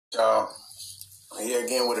Y'all, here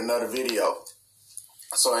again with another video.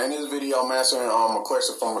 So in this video, I'm answering a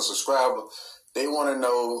question from a subscriber. They want to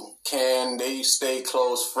know, can they stay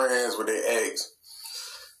close friends with their ex?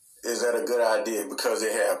 Is that a good idea because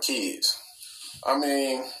they have kids? I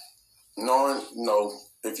mean,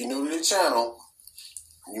 if you're new to the channel,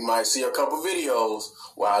 you might see a couple videos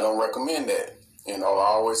where I don't recommend that. I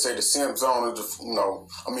always say the simp zone is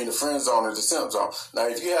the friend zone is the simp zone. Now,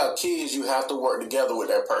 if you have kids, you have to work together with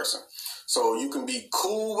that person. So you can be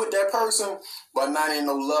cool with that person, but not in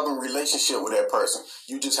no loving relationship with that person.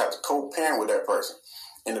 You just have to co-parent with that person.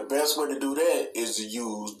 And the best way to do that is to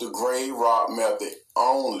use the gray rock method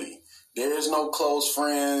only. There is no close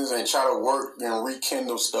friends and try to work and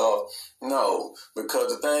rekindle stuff. No,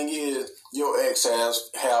 because the thing is, your ex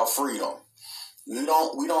have freedom. We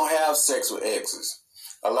don't have sex with exes.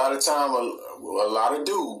 A lot of time, a lot of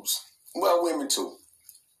dudes, well, women too,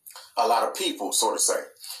 a lot of people, so to say,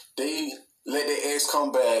 they let their ex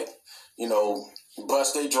come back,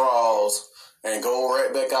 bust their drawers, and go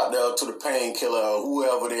right back out there to the painkiller or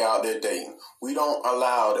whoever they out there dating. We don't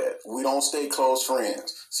allow that. We don't stay close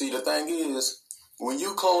friends. See, the thing is, when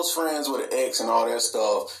you close friends with an ex and all that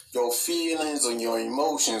stuff, your feelings and your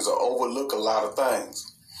emotions will overlook a lot of things.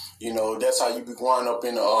 That's how you be growing up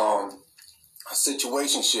in a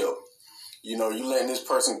situationship. You letting this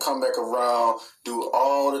person come back around, do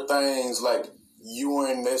all the things like you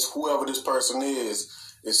and whoever this person is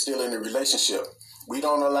still in a relationship. We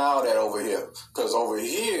don't allow that over here. Because over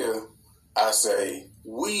here, I say,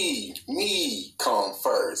 me come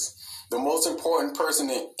first. The most important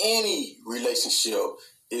person in any relationship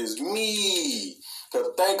is me.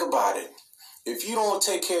 Because think about it. If you don't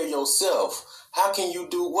take care of yourself, what can you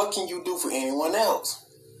do for anyone else?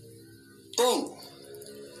 Think.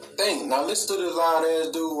 Now listen to this loud ass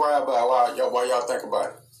dude right by while y'all think about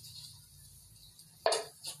it.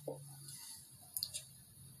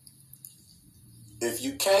 If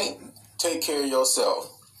you can't take care of yourself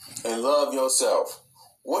and love yourself,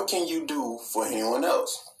 what can you do for anyone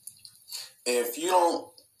else? If you don't,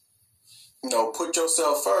 put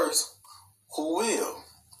yourself first, who will?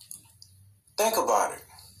 Think about it.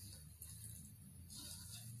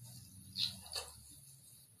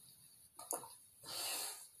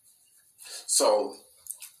 So,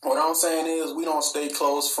 what I'm saying is we don't stay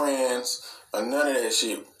close friends or none of that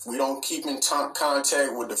shit. We don't keep in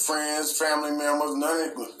contact with the friends, family members,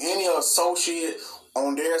 any associate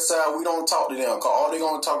on their side. We don't talk to them because all they're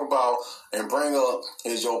going to talk about and bring up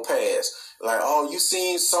is your past. Like, oh, you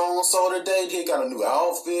seen so-and-so today? They got a new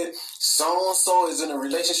outfit. So-and-so is in a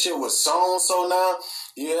relationship with so-and-so now.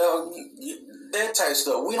 Yeah, that type of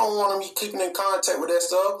stuff. We don't want to be keeping in contact with that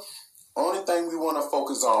stuff. Only thing we want to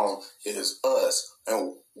focus on is us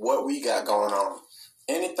and what we got going on.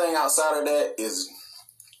 Anything outside of that is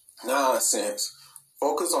nonsense.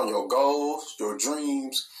 Focus on your goals, your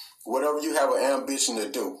dreams, whatever you have an ambition to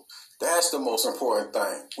do. That's the most important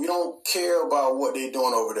thing. We don't care about what they're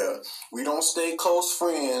doing over there. We don't stay close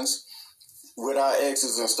friends with our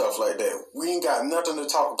exes and stuff like that. We ain't got nothing to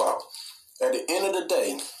talk about. At the end of the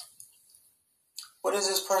day, what is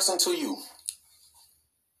this person to you?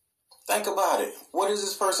 Think about it. What is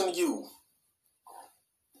this person to you?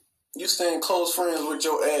 You staying close friends with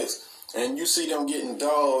your ex and you see them getting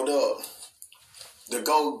dolled up to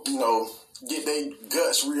go, get their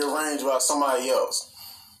guts rearranged by somebody else.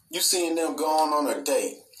 You seeing them going on a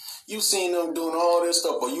date. You seeing them doing all this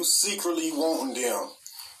stuff, but you secretly wanting them.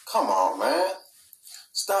 Come on, man.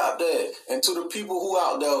 Stop that. And to the people who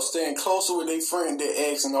out there staying closer with their friend,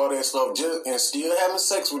 their ex and all that stuff, and still having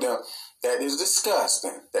sex with them, that is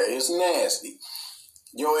disgusting. That is nasty.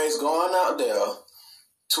 Your ex going out there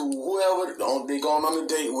to whoever they going on a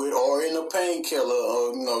date with or in a painkiller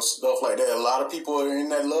or, stuff like that. A lot of people are in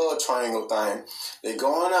that love triangle thing. They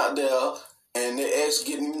going out there and their ex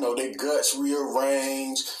getting, their guts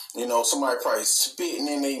rearranged. Somebody probably spitting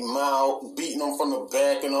in their mouth, beating them from the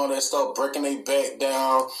back and all that stuff, breaking their back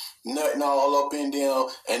down, nutting all up in them,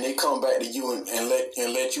 and they come back to you and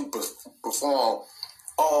let you perform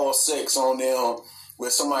all sex on them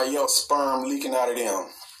with somebody else sperm leaking out of them.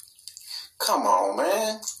 Come on,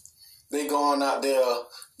 man. They going out there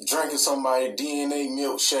drinking somebody DNA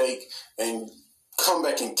milkshake and come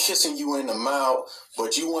back and kissing you in the mouth,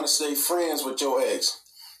 but you want to stay friends with your ex.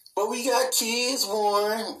 But we got kids,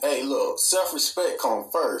 Warren. Hey, look, self-respect come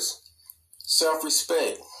first.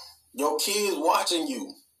 Self-respect. Your kids watching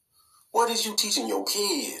you. What is you teaching your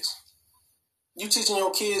kids? You teaching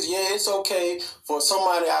your kids, yeah, it's okay for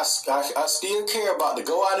somebody I still care about to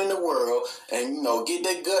go out in the world and, get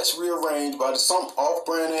their guts rearranged by some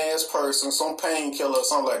off-brand ass person, some painkiller or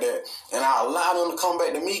something like that. And I allow them to come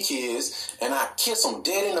back to me, kids, and I kiss them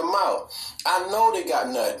dead in the mouth. I know they got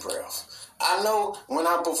nut breath. I know when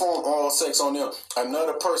I perform oral sex on them,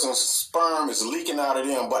 another person's sperm is leaking out of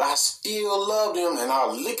them, but I still love them and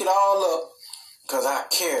I'll lick it all up. Because I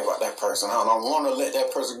care about that person. I don't want to let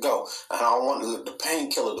that person go. And I don't want the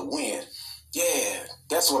painkiller to win. Yeah,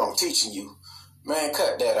 that's what I'm teaching you. Man,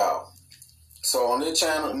 cut that out. So on this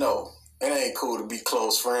channel, no. It ain't cool to be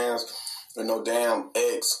close friends with no damn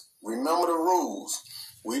ex. Remember the rules.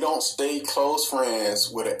 We don't stay close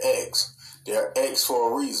friends with an ex. They're ex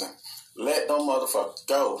for a reason. Let them motherfuckers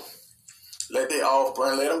go. Let them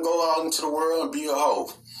off-brand. Let them go out into the world and be a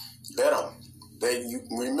hoe. Let them. You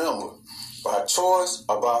remember. By choice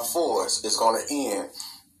or by force, it's gonna end.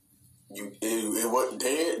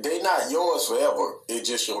 They not yours forever. It's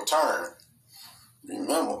just your turn.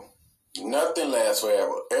 Remember, nothing lasts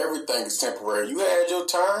forever. Everything is temporary. You had your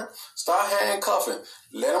turn. Start handcuffing.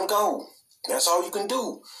 Let them go. That's all you can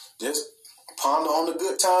do. Just ponder on the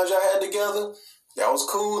good times y'all had together. That was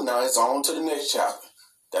cool. Now it's on to the next chapter.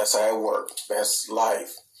 That's how it works. That's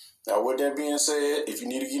life. Now, with that being said, if you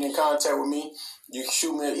need to get in contact with me, you can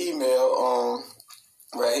shoot me an email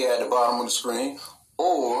right here at the bottom of the screen,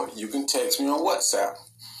 or you can text me on WhatsApp.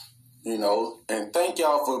 And thank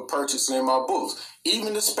y'all for purchasing my books,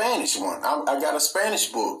 even the Spanish one. I got a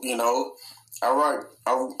Spanish book. I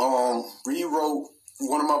rewrote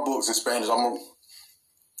one of my books in Spanish. I'm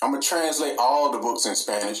gonna translate all the books in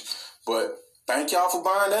Spanish, but thank y'all for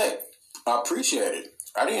buying that. I appreciate it.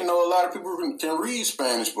 I didn't know a lot of people can read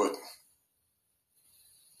Spanish, but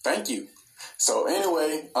thank you. So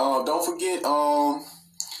anyway, don't forget,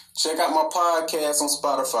 check out my podcast on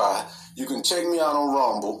Spotify. You can check me out on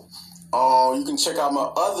Rumble. You can check out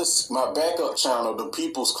my backup channel, The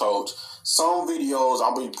People's Coach. Some videos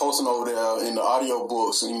I'll be posting over there in the audio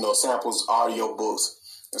books and, samples audio books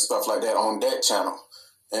and stuff like that on that channel.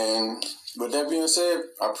 And with that being said,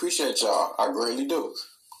 I appreciate y'all. I greatly do.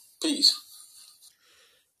 Peace.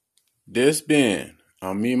 This been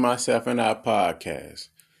on Me, Myself, and I podcast.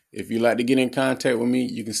 If you'd like to get in contact with me,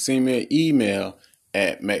 you can send me an email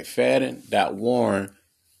at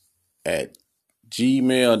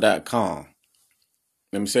mcfadden.warren@gmail.com.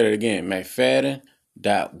 Let me say that again,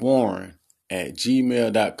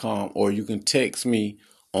 mcfadden.warren@gmail.com, or you can text me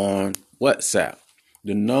on WhatsApp.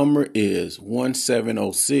 The number is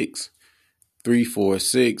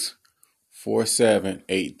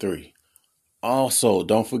 1706-346-4783. Also,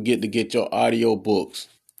 don't forget to get your audio books,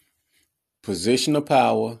 Position of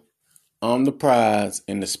Power, I'm the Prize,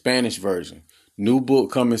 and the Spanish version. New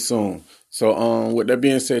book coming soon. So, with that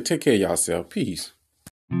being said, take care of yourself. Peace.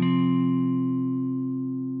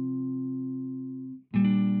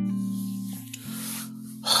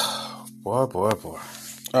 Boy. All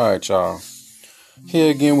right, y'all.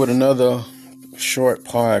 Here again with another short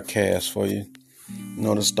podcast for you.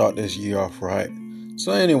 To start this year off right.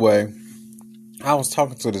 So anyway, I was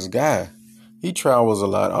talking to this guy. He travels a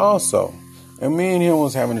lot also. And me and him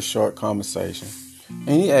was having a short conversation. And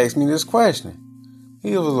he asked me this question.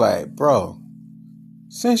 He was like, bro,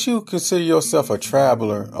 since you consider yourself a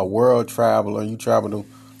traveler, a world traveler, you travel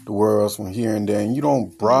the world from here and there, and you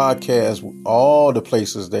don't broadcast all the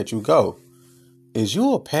places that you go, is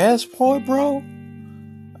you a passport, bro?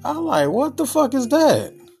 I'm like, what the fuck is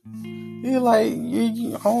that? He like,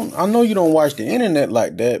 I know you don't watch the internet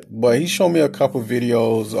like that, but he showed me a couple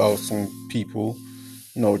videos of some people,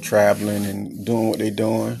 traveling and doing what they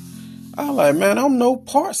doing. I like, man, I'm no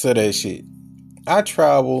parts of that shit. I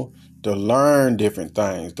travel to learn different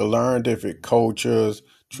things, to learn different cultures,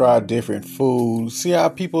 try different foods, see how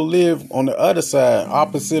people live on the other side,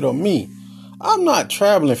 opposite of me. I'm not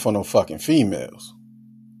traveling for no fucking females.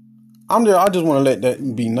 I just want to let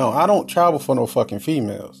that be known. I don't travel for no fucking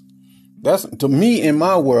females. That's, to me, in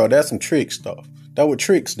my world, that's some trick stuff. That's what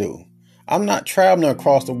tricks do. I'm not traveling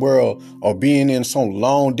across the world or being in some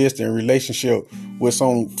long distance relationship with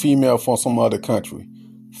some female from some other country.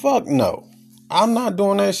 Fuck no. I'm not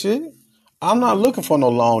doing that shit. I'm not looking for no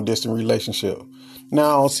long distance relationship.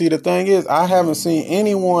 Now, see, the thing is, I haven't seen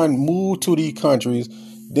anyone move to these countries,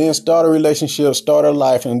 then start a relationship, start a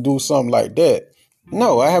life, and do something like that.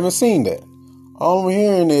 No, I haven't seen that. All I'm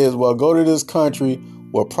hearing is, well, go to this country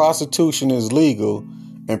where prostitution is legal,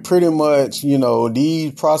 and pretty much,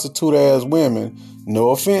 these prostitute-ass women,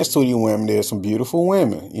 no offense to these women, there's some beautiful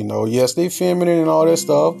women, yes, they feminine and all that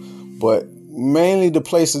stuff, but mainly the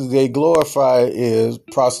places they glorify is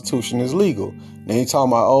prostitution is legal. Then you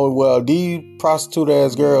talking about, oh, well, these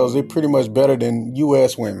prostitute-ass girls, they're pretty much better than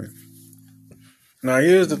U.S. women. Now,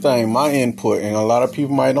 here's the thing, my input, and a lot of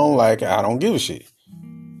people might don't like it, I don't give a shit.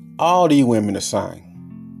 All these women the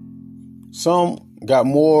same. Some got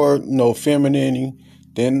more, femininity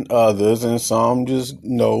than others, and some just,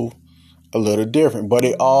 a little different. But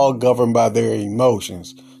they all governed by their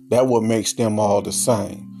emotions. That's what makes them all the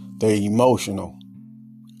same. They're emotional.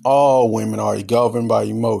 All women are governed by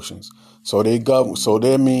emotions. So they govern. So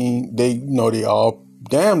that mean they all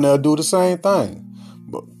damn near do the same thing.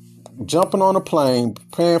 But jumping on a plane,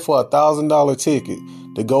 paying for $1,000 ticket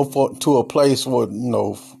to go to a place where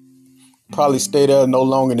probably stay there no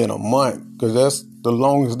longer than a month, because that's the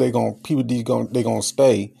longest they gonna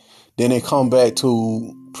stay. Then they come back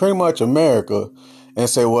to pretty much America and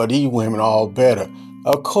say, well, these women are all better.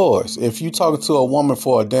 Of course, if you talking to a woman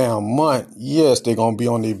for a damn month, yes, they're going to be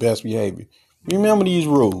on their best behavior. Remember these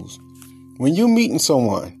rules. When you meeting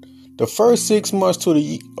someone, the first 6 months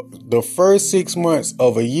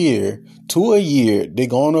of a year to a year, they're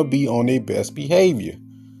going to be on their best behavior.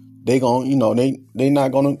 They're going, they're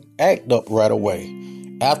not going to act up right away.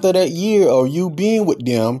 After that year of you being with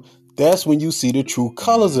them, that's when you see the true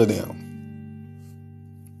colors of them.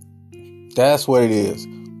 That's what it is.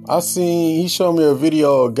 He showed me a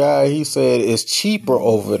video of a guy, he said it's cheaper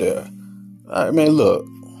over there. I mean, look,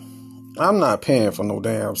 I'm not paying for no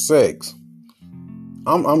damn sex.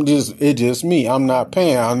 It's just me. I'm not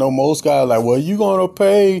paying. I know most guys like, well, you gonna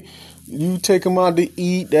pay, you take them out to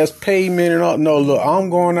eat, that's payment and all. No, look, I'm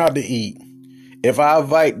going out to eat. If I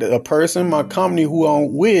invite a person, my company who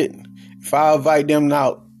I'm with, if I invite them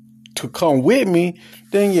out to come with me,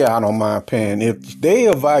 then yeah, I don't mind paying. If they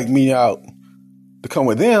invite me out to come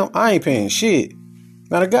with them, I ain't paying shit.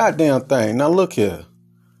 Not a goddamn thing. Now look here.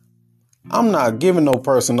 I'm not giving no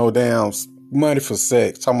person no damn money for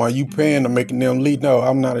sex. Talking about you paying to making them leave. No,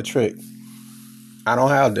 I'm not a trick. I don't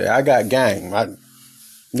have that. I got game. I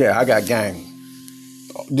got game.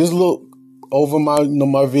 Just look over my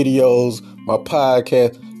videos, my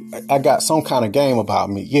podcast. I got some kind of game about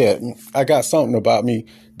me. Yeah, I got something about me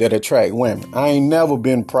that attract women. I ain't never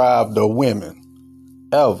been deprived of women.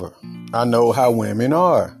 Ever. I know how women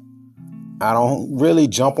are. I don't really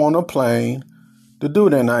jump on a plane to do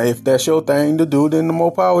that. Now, if that's your thing to do, then the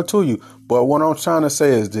more power to you. But what I'm trying to say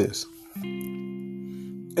is this.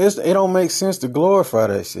 It don't make sense to glorify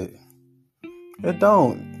that shit. It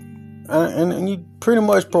don't. And you pretty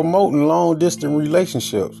much promoting long distance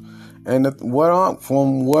relationships. And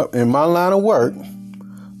in my line of work,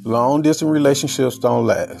 long distance relationships don't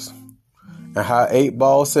last. And how 8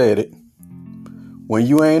 Ball said it, when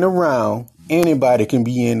you ain't around, anybody can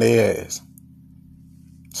be in their ass.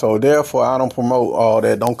 So therefore, I don't promote all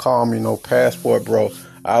that. Don't call me no passport, bro.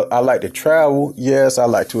 I like to travel. Yes, I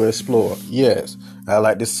like to explore. Yes, I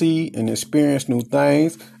like to see and experience new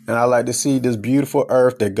things. And I like to see this beautiful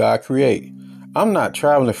earth that God created. I'm not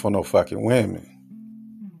traveling for no fucking women.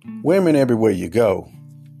 Women everywhere you go.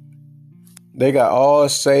 They got all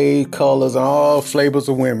shade, colors, and all flavors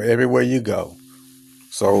of women everywhere you go.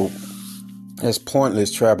 So it's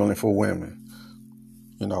pointless traveling for women.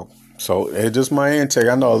 So it's just my intake.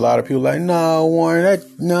 I know a lot of people like, no, Warren,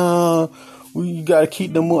 you got to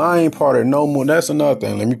keep the move. I ain't part of no move. That's another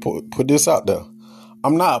thing. Let me put this out there.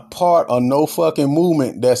 I'm not part of no fucking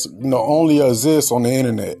movement that's only exists on the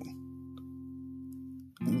internet.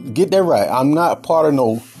 Get that right. I'm not part of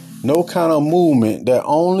no kind of movement that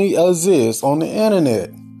only exists on the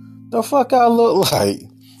internet. The fuck I look like?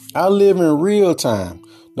 I live in real time.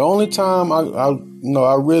 The only time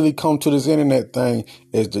I really come to this internet thing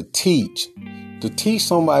is to teach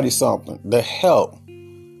somebody something, to help.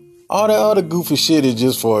 All that other goofy shit is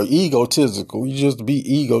just for egotistical. You just be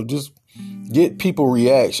ego, just get people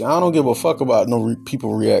reaction. I don't give a fuck about no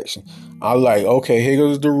people reaction. I like, okay, here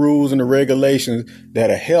goes the rules and the regulations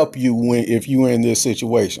that'll help you if you in this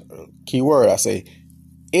situation. Keyword, I say,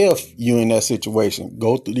 if you in that situation,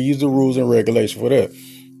 go through these the rules and regulations for that.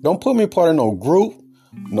 Don't put me part of no group.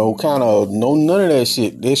 None of that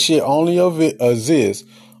shit. This shit only exists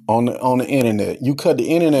on the internet. You cut the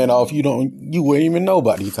internet off, you wouldn't even know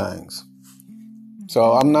about these things.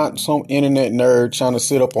 So I'm not some internet nerd trying to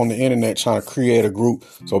sit up on the internet trying to create a group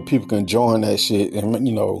so people can join that shit. And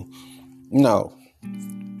no.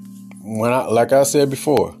 Like I said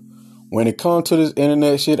before, when it comes to this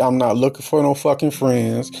internet shit, I'm not looking for no fucking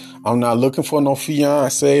friends. I'm not looking for no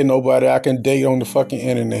fiance, nobody I can date on the fucking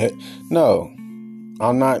internet. No.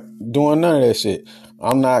 I'm not doing none of that shit.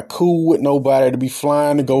 I'm not cool with nobody to be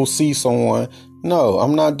flying to go see someone. No,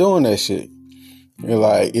 I'm not doing that shit.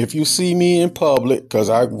 Like, if you see me in public, because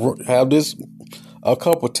I have this a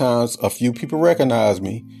couple times, a few people recognize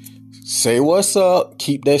me. Say what's up.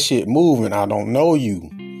 Keep that shit moving. I don't know you.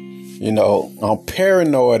 I'm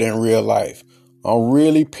paranoid in real life. I'm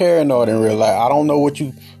really paranoid in real life. I don't know what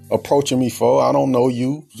you approaching me for. I don't know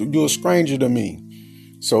you. You're a stranger to me.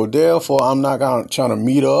 So therefore, I'm not trying to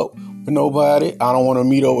meet up with nobody. I don't want to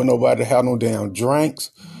meet up with nobody to have no damn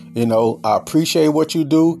drinks. I appreciate what you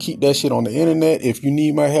do. Keep that shit on the internet. If you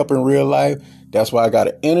need my help in real life, that's why I got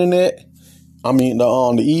an internet. I mean,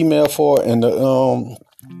 the email for it and the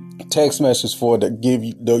text message for it to give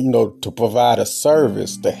you to provide a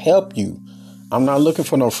service to help you. I'm not looking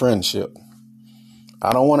for no friendship.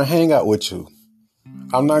 I don't want to hang out with you.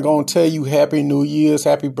 I'm not going to tell you happy New Year's,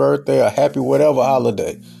 happy birthday, or happy whatever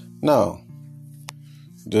holiday. No.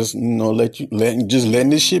 Just letting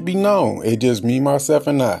this shit be known. It just me, myself,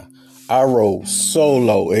 and I. I roll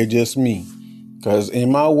solo. It just me. Because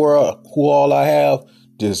in my world, who all I have,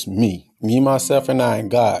 just me. Me, myself, and I,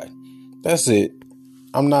 and God. That's it.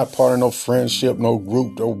 I'm not part of no friendship, no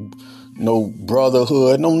group, no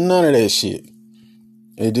brotherhood, no none of that shit.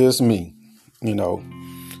 It's just me,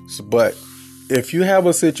 But if you have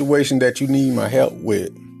a situation that you need my help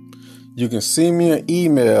with, you can send me an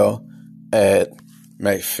email at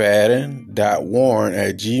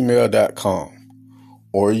mcfadden.warren@gmail.com.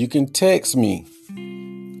 Or you can text me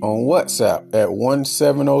on WhatsApp at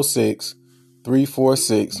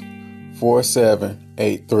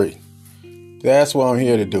 1706-346-4783. That's what I'm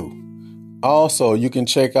here to do. Also, you can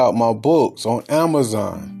check out my books on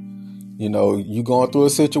Amazon. You going through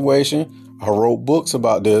a situation, I wrote books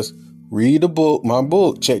about this. Read my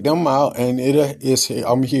book, check them out, and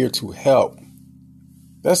I'm here to help.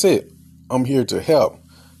 That's it. I'm here to help.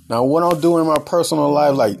 Now, what I'm doing in my personal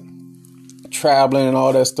life, like traveling and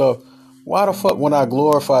all that stuff, why the fuck would I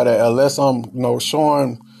glorify that unless I'm,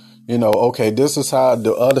 showing, okay, this is how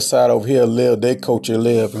the other side over here live, they culture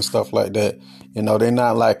live and stuff like that. They're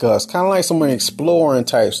not like us. Kind of like some exploring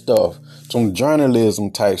type stuff, some journalism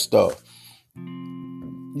type stuff.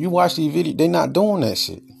 You watch these videos, they're not doing that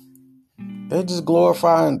shit. They're just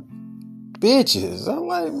glorifying bitches. I'm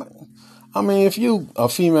like, if you a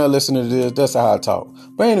female listening to this, that's how I talk.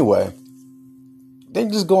 But anyway, they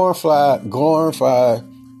just glorify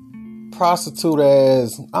prostitute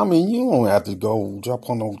ass. You don't have to go drop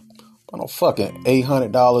on no fucking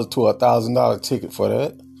 $800 to $1,000 ticket for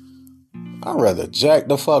that. I'd rather jack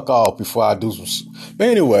the fuck off before I do some shit. But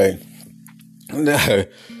anyway,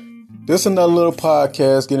 this is another little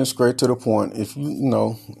podcast getting straight to the point. If you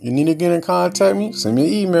need to get in contact me, send me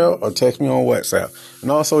an email or text me on WhatsApp. And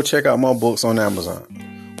also check out my books on Amazon.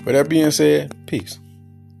 With that being said, peace.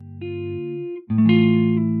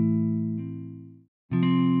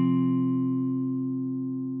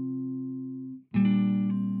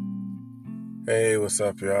 Hey, what's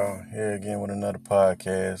up, y'all? Here again with another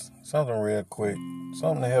podcast. Something real quick.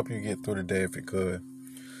 Something to help you get through the day if you could.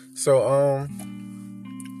 So,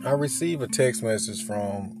 I received a text message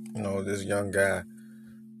from, this young guy.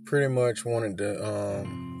 Pretty much wanted to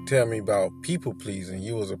tell me about people pleasing.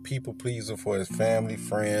 He was a people pleaser for his family,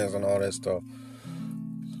 friends, and all that stuff.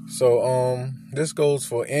 So, this goes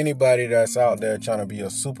for anybody that's out there trying to be a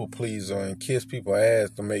super pleaser and kiss people's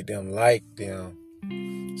ass to make them like them.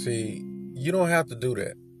 See, you don't have to do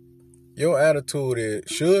that. Your attitude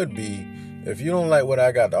should be, if you don't like what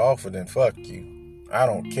I got to offer, then fuck you. I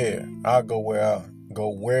don't care. I'll go where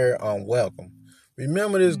I'm welcome.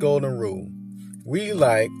 Remember this golden rule. We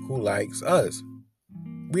like who likes us.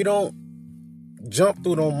 We don't jump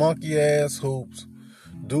through those monkey ass hoops,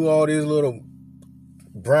 do all these little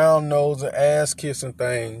brown nose and ass kissing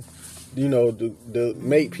things, to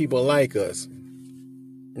make people like us.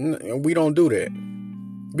 We don't do that.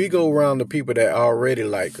 We go around the people that already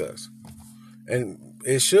like us. And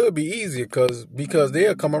it should be easier because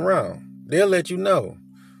they'll come around. They'll let you know.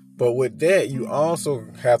 But with that, you also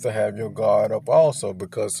have to have your guard up also,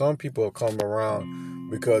 because some people will come around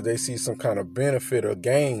because they see some kind of benefit or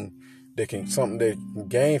gain. Something they can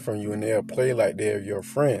gain from you, and they'll play like they're your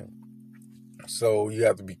friend. So you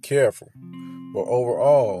have to be careful. But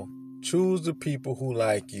overall, choose the people who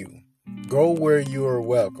like you. Go where you are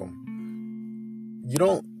welcome. You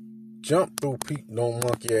don't jump through no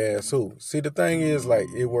monkey ass hoops. See, the thing is,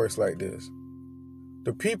 it works like this.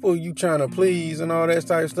 The people you trying to please and all that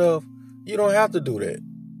type of stuff, you don't have to do that.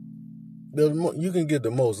 You can get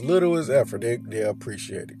the most littlest effort. They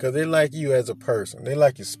appreciate it because they like you as a person. They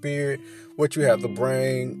like your spirit, what you have to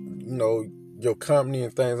bring, your company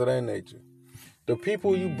and things of that nature. The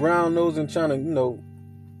people you brown nose and trying to,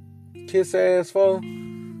 kiss ass for,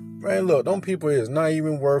 man, look, them people is not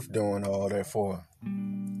even worth doing all that for.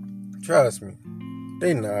 Trust me,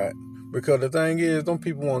 they not. Because the thing is, them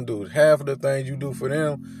people won't do half of the things you do for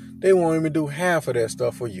them. They won't even do half of that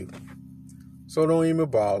stuff for you. So don't even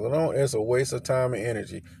bother. It's a waste of time and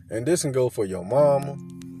energy. And this can go for your mama,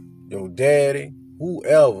 your daddy,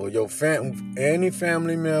 whoever, any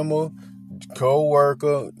family member,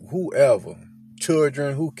 co-worker, whoever,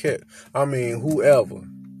 children, whoever.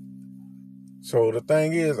 So the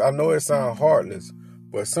thing is, I know it sounds heartless,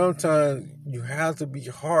 but sometimes you have to be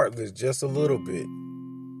heartless just a little bit.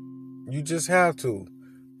 You just have to,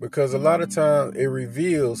 because a lot of times it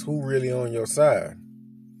reveals who really on your side.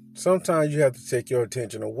 Sometimes you have to take your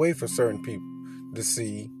attention away from certain people to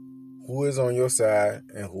see who is on your side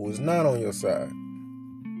and who is not on your side.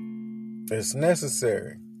 It's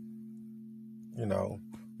necessary,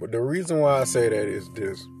 But the reason why I say that is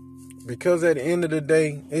this. Because at the end of the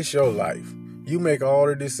day, it's your life. You make all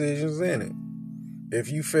the decisions in it.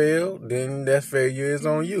 If you fail, then that failure is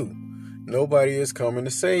on you. Nobody is coming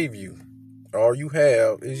to save you. All you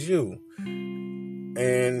have is you.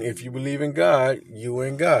 And if you believe in God, you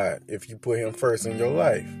in God. If you put him first in your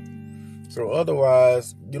life. So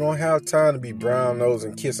otherwise, you don't have time to be brown nose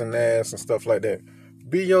and kissing ass and stuff like that.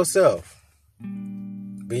 Be yourself.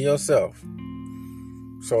 Be yourself.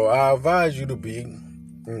 So I advise you to be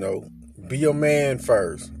a man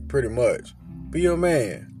first, pretty much. Be a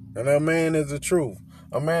man. And a man is the truth.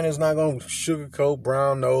 A man is not going to sugarcoat,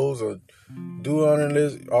 brown nose, or do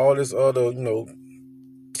all this other,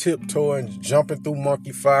 tiptoeing, jumping through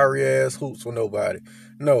monkey fiery ass hoops with nobody.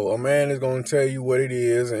 No, a man is going to tell you what it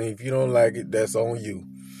is, and if you don't like it, that's on you.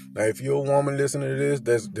 Now, if you're a woman listening to this,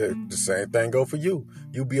 the same thing go for you.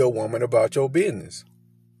 You be a woman about your business.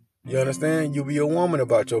 You understand? You be a woman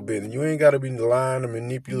about your business. You ain't got to be lying and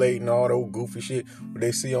manipulating all that old goofy shit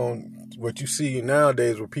what you see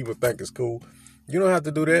nowadays where people think is cool. You don't have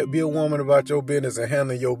to do that. Be a woman about your business and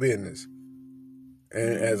handle your business.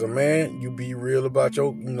 And as a man, you be real about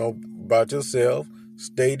about yourself.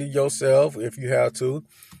 Stay to yourself if you have to,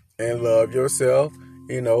 and love yourself.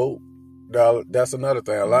 That's another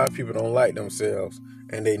thing. A lot of people don't like themselves,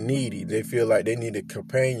 and they needy. They feel like they need a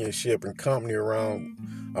companionship and company around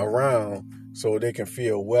so they can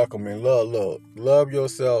feel welcome and love. Love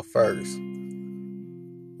yourself first.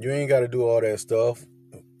 You ain't got to do all that stuff.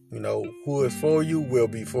 Who is for you will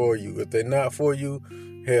be for you. If they're not for you,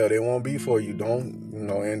 hell, they won't be for you.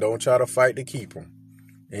 And don't try to fight to keep them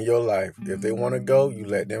in your life. If they want to go, you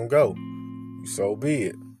let them go. So be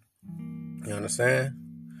it. You understand?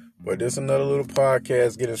 But this is another little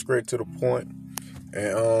podcast getting straight to the point.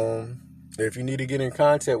 And if you need to get in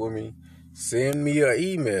contact with me, send me an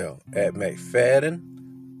email at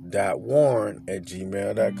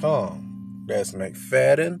mcfadden.warren@gmail.com. That's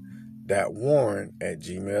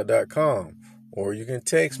mcfadden.warren@gmail.com. Or you can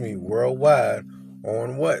text me worldwide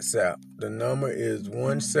on WhatsApp. The number is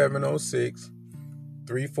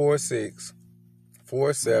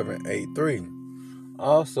 1706-346-4783.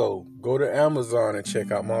 Also, go to Amazon and check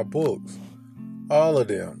out my books. All of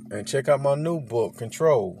them. And check out my new book,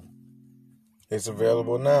 Control. It's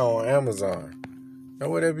available now on Amazon. Now,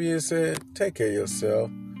 with that being said, take care of yourself.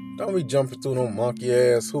 Don't be jumping through no monkey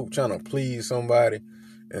ass hoop trying to please somebody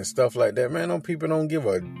and stuff like that. Man, them people don't give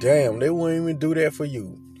a damn. They won't even do that for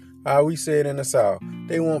you. How we say it in the South.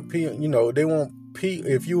 They won't pee,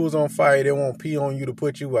 if you was on fire, they won't pee on you to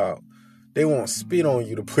put you out. They won't spit on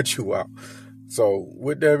you to put you out. So,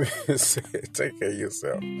 with that being said, take care of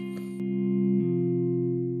yourself.